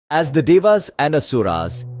as the Devas and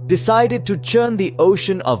Asuras decided to churn the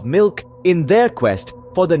ocean of milk in their quest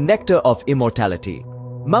for the nectar of immortality.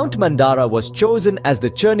 Mount Mandara was chosen as the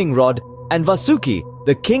churning rod, and Vasuki,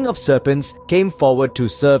 the king of serpents, came forward to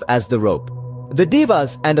serve as the rope. The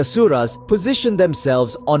Devas and Asuras positioned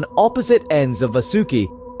themselves on opposite ends of Vasuki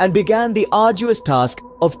and began the arduous task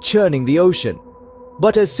of churning the ocean.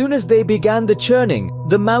 But as soon as they began the churning,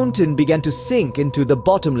 the mountain began to sink into the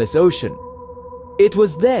bottomless ocean. It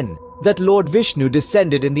was then that Lord Vishnu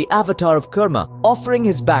descended in the avatar of Kurma, offering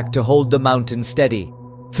his back to hold the mountain steady.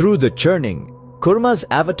 Through the churning, Kurma's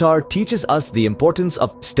avatar teaches us the importance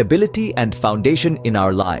of stability and foundation in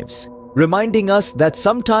our lives, reminding us that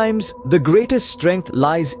sometimes the greatest strength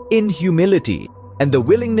lies in humility and the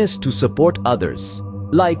willingness to support others.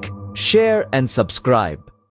 Like, share and subscribe.